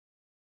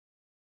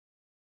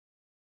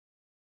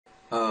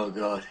Oh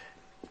god.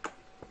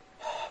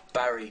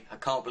 Barry, I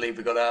can't believe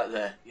we got out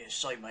there. Yeah,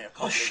 same, mate. I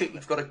can't. Oh shit,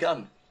 you've got a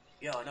gun.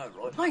 Yeah, I know,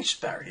 right? Nice,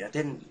 Barry. I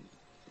didn't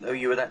know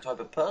you were that type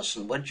of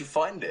person. Where did you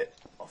find it?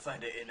 I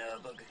found it in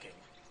Burger King.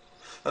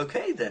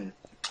 Okay then.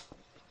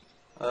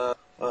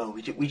 Well,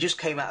 we just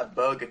came out of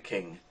Burger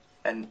King,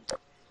 and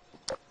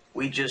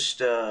we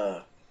just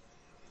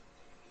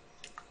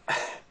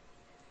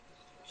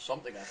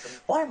Something happened.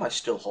 Why am I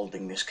still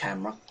holding this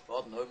camera? I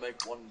don't know,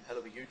 make one hell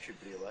of a YouTube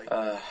video,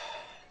 eh?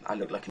 I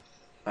look like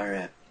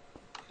Alright.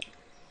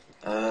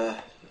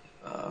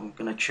 I'm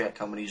gonna check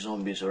how many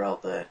zombies are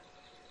out there.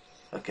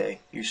 Okay,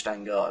 you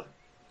stand guard.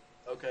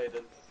 Okay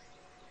then.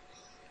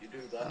 You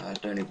do that. I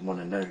don't even want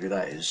to know who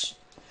that is.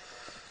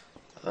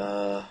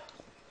 Oh.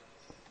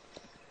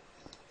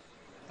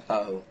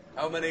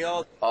 How many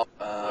are there? Oh,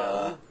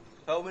 Well,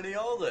 how many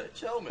are there?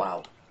 Tell me.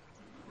 wow.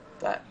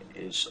 That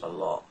is a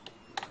lot.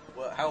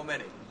 Well, how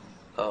many?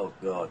 Oh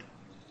god.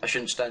 I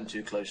shouldn't stand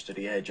too close to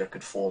the edge, I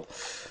could fall.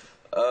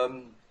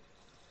 Do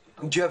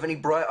you have any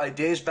bright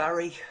ideas,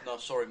 Barry? No,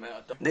 sorry, mate.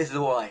 I don't. Neither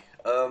do I.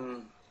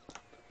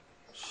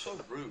 So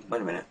rude.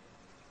 Wait a minute.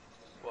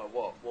 Well,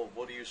 what?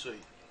 What do you see? I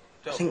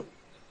Tell think, me.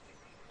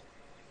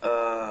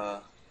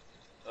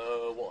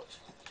 What?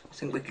 I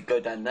think we could go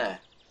down there.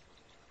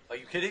 Are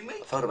you kidding me?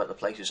 I've heard about the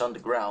place, it's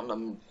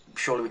underground.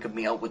 Surely we could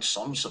meet up with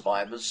some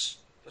survivors.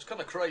 That's kind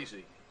of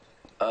crazy.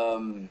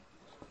 Oh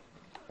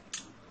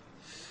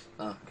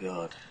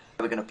god.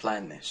 How are we going to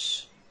plan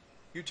this?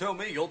 You tell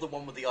me. You're the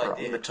one with the Alright,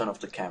 idea. I'm going to turn off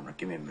the camera.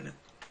 Give me a minute.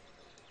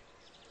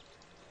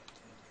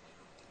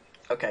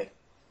 Okay.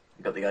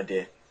 I got the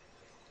idea.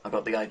 I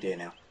got the idea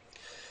now.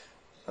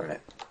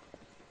 Alright.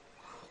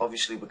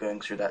 Obviously we're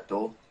going through that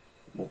door.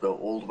 We'll go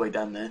all the way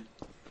down there.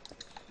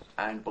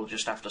 And we'll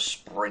just have to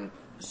sprint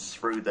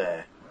through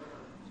there.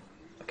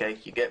 Okay,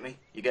 you get me?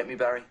 You get me,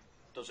 Barry?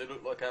 Does it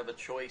look like I have a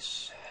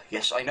choice?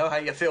 Yes, I know how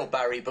you feel,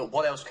 Barry, but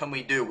what else can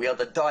we do? We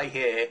either die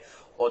here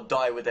or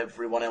die with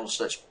everyone else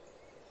that's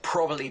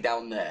probably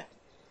down there.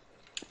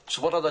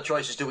 So what other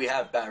choices do we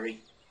have, Barry?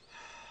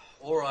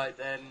 Alright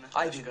then.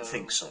 I let's didn't go.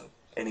 think so.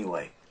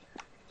 Anyway.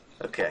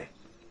 Okay.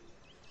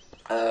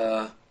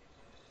 Oh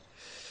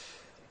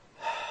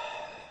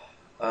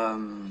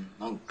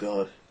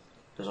god.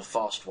 There's a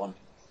fast one.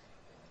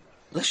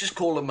 Let's just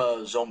call them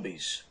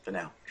zombies for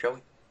now, shall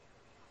we?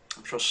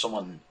 I'm sure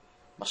someone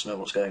must know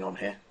what's going on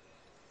here.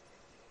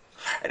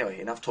 Anyway,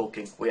 enough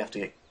talking. We have to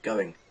get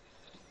going.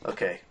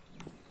 Okay.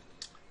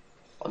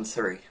 On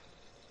 3.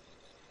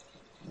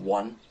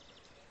 1.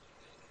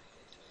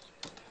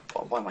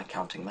 Why am I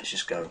counting? Let's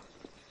just go.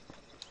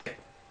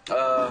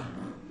 Where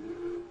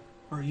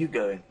are you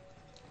going?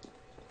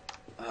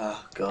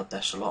 God,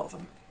 that's a lot of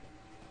them.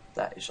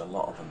 That is a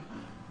lot of them.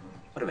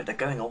 Wait a minute, they're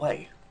going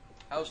away.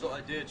 How's the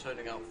idea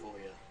turning out for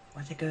you?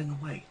 Why are they going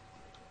away?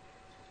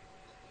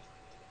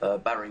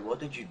 Barry, what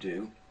did you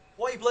do?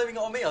 Why are you blaming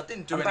it on me? I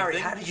didn't do anything. Barry,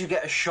 how did you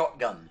get a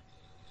shotgun?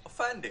 I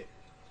found it.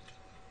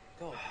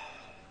 God.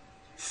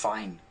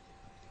 Fine.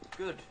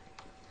 Good.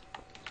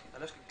 Now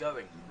let's get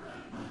going.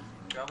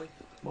 Shall we?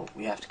 Well,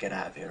 we have to get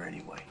out of here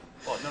anyway.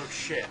 Oh, no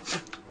shit.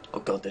 Oh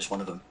god, there's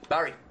one of them.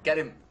 Barry, get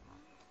him.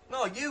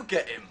 No, you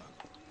get him.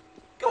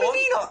 Go What on. do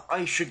you mean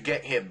I should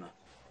get him?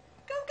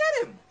 Go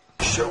get him.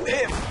 Shoot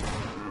him!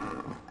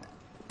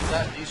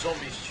 These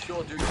zombies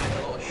sure do take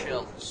a lot of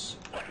shells.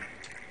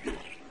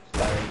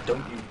 Barry,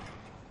 don't you...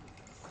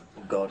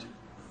 Oh god.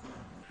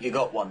 You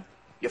got one.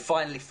 You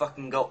finally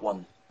fucking got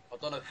one. I've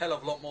done a hell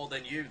of a lot more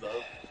than you,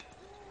 though.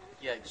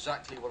 Yeah,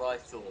 exactly what I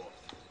thought.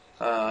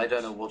 I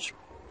don't know what's...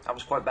 That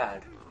was quite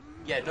bad.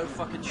 Yeah, no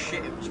fucking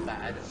shit, it was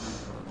bad.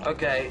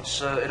 Okay,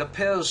 so it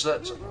appears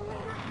that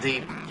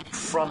the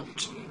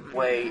front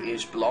way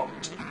is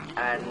blocked,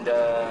 and,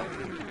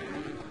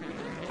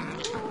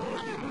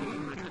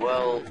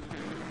 well,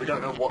 we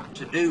don't know what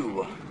to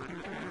do.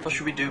 What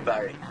should we do,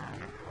 Barry?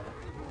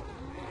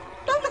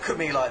 Don't look at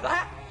me like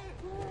that!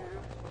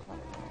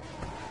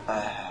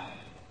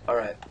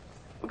 Alright.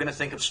 We're gonna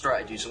think of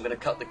strategies. I'm gonna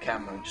cut the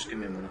camera. Just give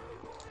me a minute.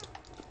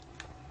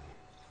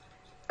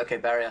 Okay,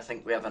 Barry, I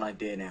think we have an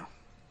idea now.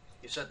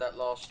 You said that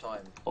last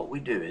time. What we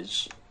do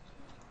is...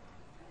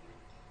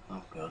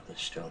 Oh god, they're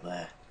still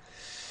there.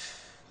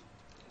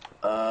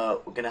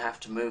 We're gonna have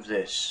to move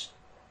this.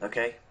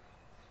 Okay?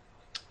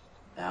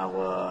 Now,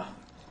 oh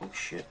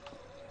shit.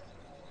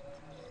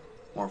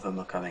 More of them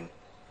are coming.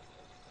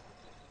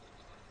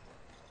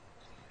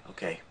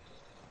 Okay.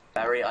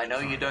 Barry, I know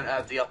you don't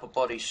have the upper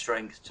body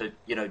strength to,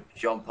 you know,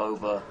 jump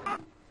over.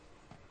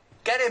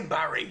 Get him,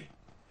 Barry!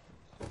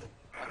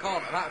 I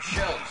can't, I'm out of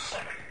shells.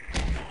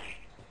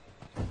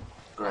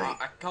 Great.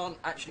 I can't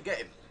actually get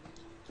him.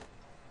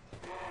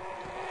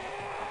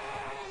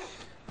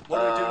 What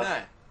do we do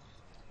now?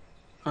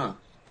 Huh.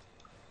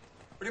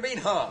 What do you mean,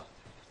 huh?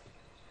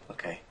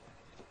 Okay.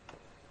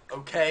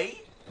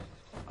 Okay?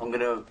 I'm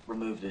gonna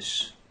remove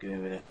this. Give me a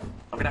minute.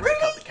 I'm gonna have to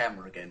cut the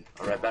camera again.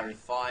 Alright, Barry?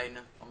 Fine,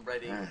 I'm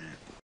ready. Alright,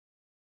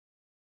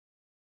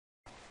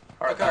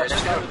 Okay, Barry,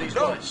 let's let's go go with these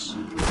Go. guys.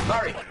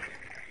 Barry!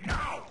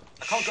 I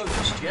can't go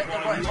just yet,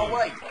 they're right in my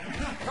way.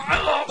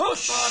 Oh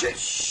shit!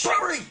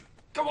 Barry!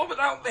 Go on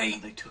without Oh, me!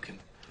 they took him.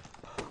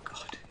 Oh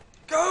god.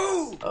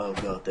 Go! Oh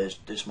god,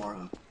 there's more of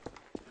them.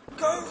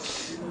 Go!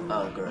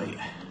 Oh great.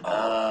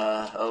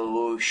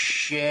 Oh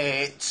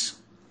shit.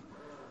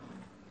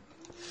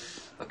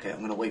 Okay,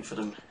 I'm gonna wait for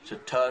them to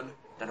turn,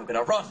 then I'm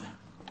gonna run.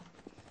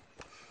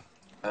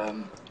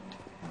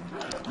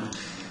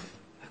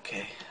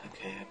 Okay.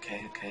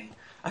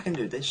 I can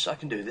do this,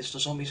 The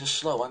zombies are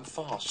slow, I'm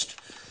fast.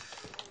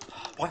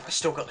 Why have I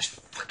still got this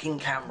fucking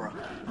camera?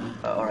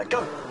 Alright,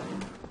 go!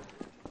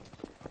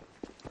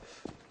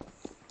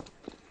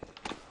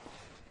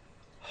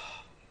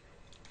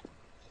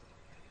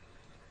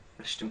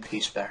 Rest in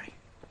peace, Barry.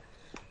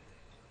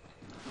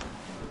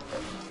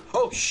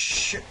 Oh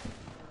shit!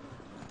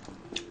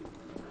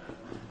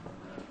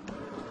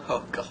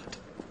 Oh god.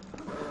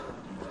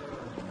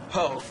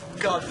 Oh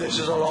god, this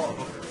is a lot of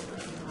them.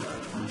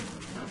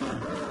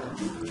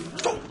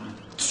 Oh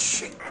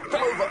shit! Come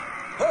over!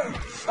 Oh!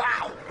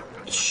 Ow!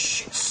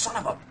 Shit, son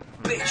of a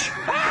bitch!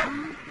 Ah!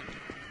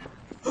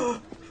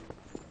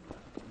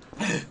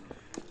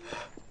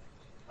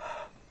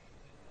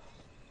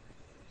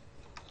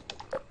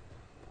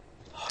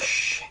 Oh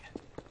shit.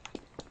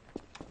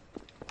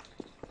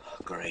 Oh,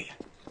 great.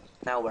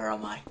 Now where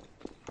am I?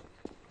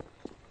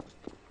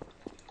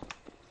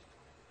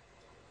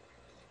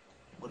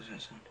 What does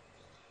that sound?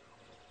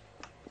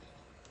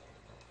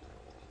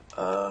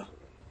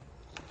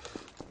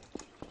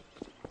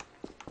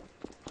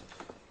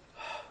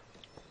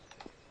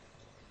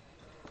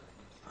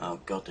 Oh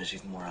god, there's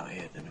even more out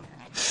here than...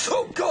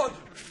 Oh god!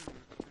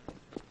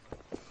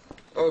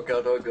 Oh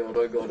god, oh god,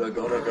 oh god, oh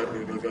god,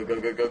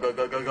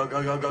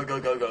 oh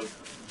god, go.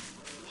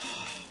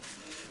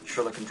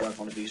 Sure I can drive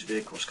one of these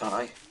vehicles, can't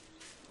I?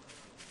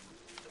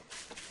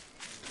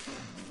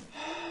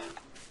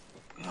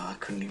 Oh, I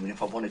couldn't even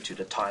if I wanted to,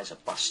 the tyres are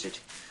busted.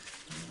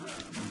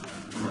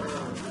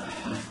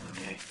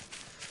 Okay.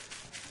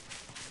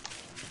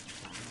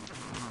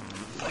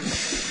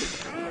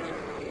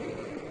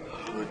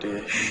 Oh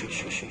dear,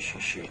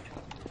 shit.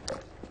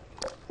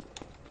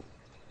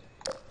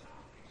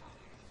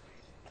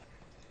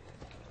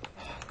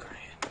 Oh,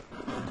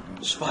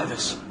 great.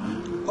 Spiders.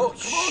 Oh,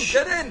 come on,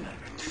 get in!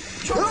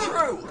 Jump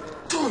through!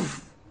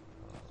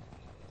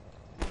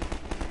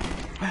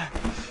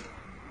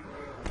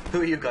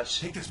 Who are you guys?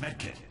 Take this med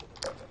kit.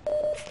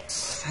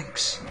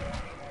 Thanks.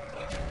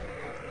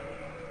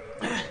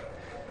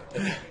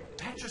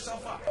 Patch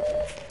yourself up.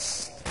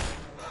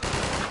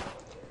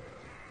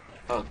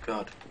 Oh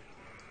god.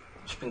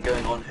 What's been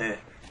going on here?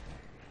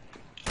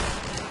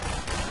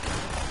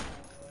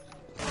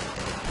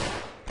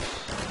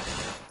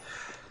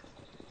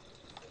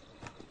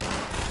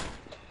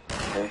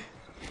 Okay.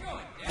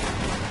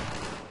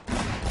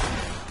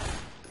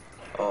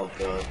 Oh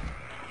god.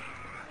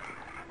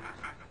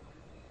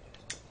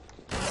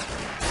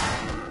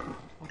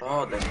 What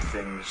are them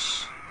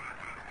things?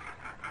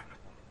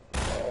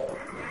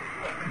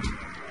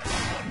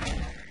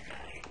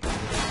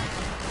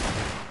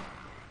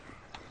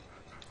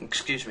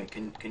 Excuse me,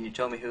 can you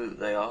tell me who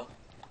they are?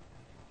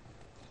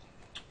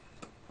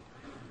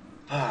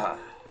 Ah.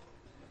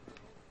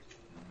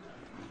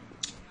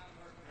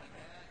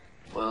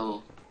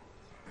 Well...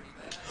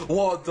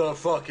 What the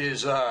fuck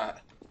is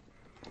that?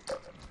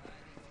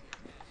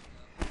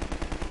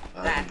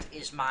 That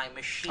is my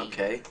machine.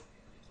 Okay.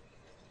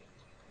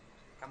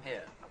 Come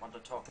here, I want to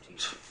talk to you.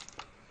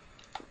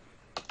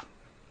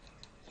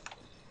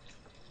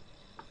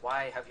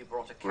 Why have you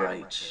brought a camera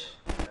Right.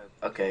 here?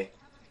 Okay.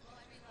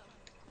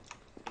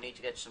 You need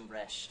to get some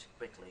rest,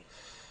 quickly.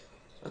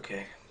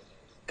 Okay.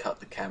 Cut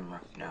the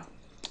camera now.